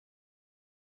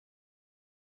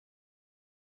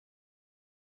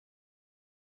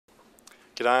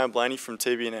G'day, I'm Blaney from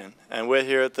TBNN, and we're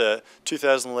here at the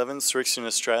 2011 Srixon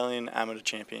Australian Amateur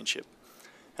Championship.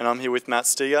 And I'm here with Matt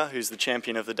Stieger, who's the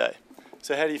champion of the day.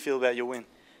 So how do you feel about your win?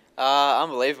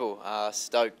 Unbelievable.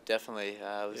 Stoked, definitely.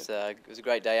 It was a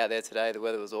great day out there today. The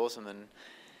weather was awesome, and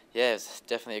yeah, it's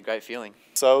definitely a great feeling.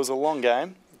 So it was a long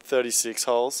game, 36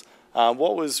 holes.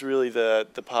 What was really the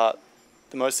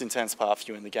most intense part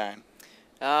for you in the game?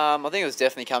 I think it was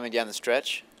definitely coming down the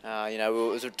stretch. It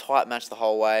was a tight match the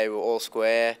whole way. We were all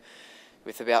square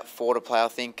with about 4 to play, I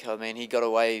think. I mean, he got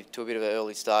away to a bit of an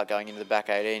early start going into the back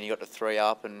 18. He got to 3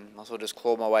 up, and I sort of just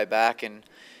clawed my way back and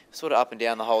sort of up and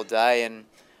down the whole day. And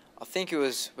I think it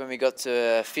was when we got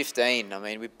to 15. I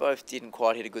mean, we both didn't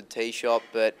quite hit a good tee shot,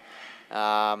 but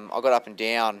I got up and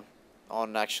down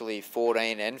on actually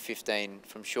 14 and 15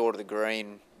 from short of the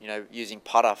green, using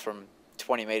putter from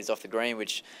 20 metres off the green,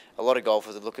 which a lot of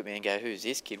golfers would look at me and go, who's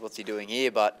this kid, what's he doing here?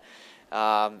 But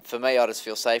for me, I just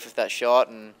feel safe with that shot,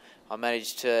 and I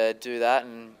managed to do that.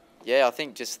 And yeah, I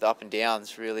think just the up and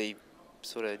downs really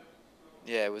sort of,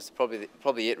 it was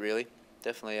probably it really,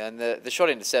 definitely. And the shot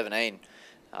into 17,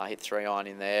 I hit 3-iron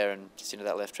in there and just into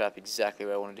that left trap exactly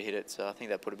where I wanted to hit it. So I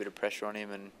think that put a bit of pressure on him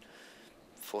and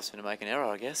forced him to make an error,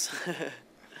 I guess.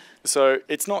 So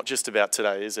it's not just about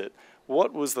today, is it?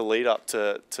 What was the lead up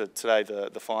to today,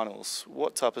 the finals?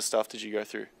 What type of stuff did you go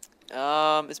through?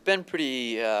 It's been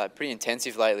pretty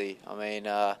intensive lately. I mean,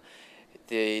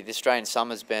 the Australian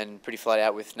summer's been pretty flat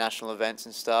out with national events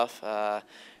and stuff.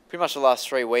 Pretty much the last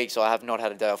 3 weeks I have not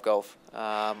had a day off golf.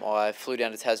 I flew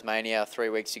down to Tasmania 3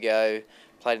 weeks ago,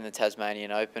 played in the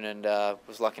Tasmanian Open, and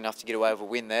was lucky enough to get away with a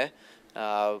win there.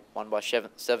 Won by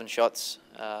 7 shots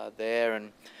there,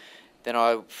 and then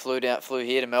I flew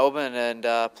here to Melbourne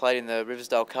and played in the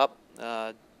Riversdale Cup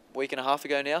a week and a half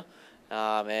ago now.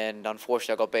 And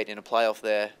unfortunately I got beaten in a playoff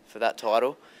there for that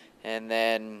title. And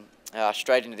then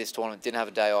straight into this tournament, didn't have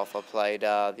a day off. I played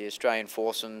the Australian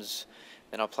foursomes,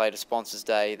 then I played a sponsors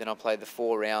day, then I played the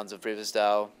 4 rounds of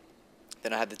Riversdale,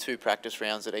 then I had the 2 practice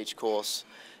rounds at each course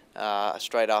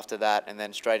straight after that, and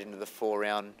then straight into the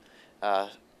 4-round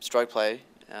stroke play,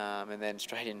 and then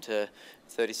straight into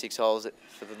 36 holes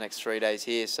for the next 3 days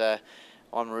here. So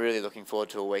I'm really looking forward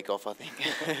to a week off, I think.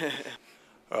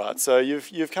 All right, so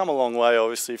you've come a long way,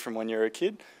 obviously, from when you were a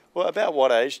kid. Well, about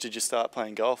what age did you start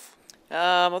playing golf?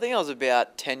 I think I was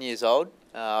about 10 years old.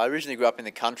 I originally grew up in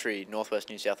the country, northwest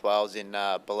New South Wales, in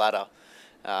Balladder,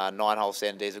 9-hole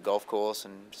San Diesel golf course,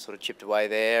 and sort of chipped away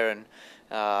there, and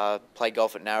played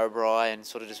golf at Narrabri, and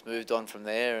sort of just moved on from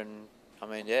there. And I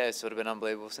mean, yeah, it's sort of been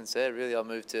unbelievable since there. Really, I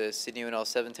moved to Sydney when I was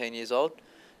 17 years old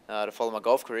to follow my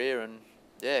golf career, and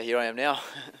yeah, here I am now.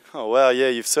 Oh wow, yeah,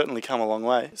 you've certainly come a long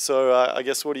way. So I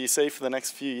guess what do you see for the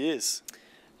next few years?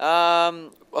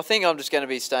 I think I'm just going to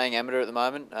be staying amateur at the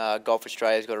moment. Golf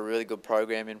Australia's got a really good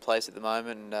program in place at the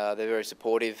moment, and they're very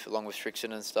supportive, along with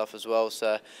Srixon and stuff as well.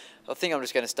 So I think I'm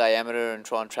just going to stay amateur and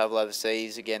try and travel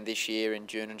overseas again this year in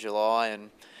June and July, and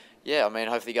yeah, I mean,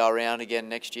 hopefully go around again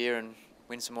next year and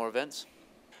win some more events.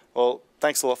 Well,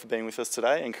 thanks a lot for being with us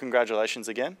today, and congratulations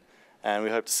again. And we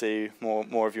hope to see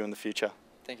more of you in the future.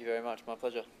 Thank you very much. My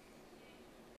pleasure.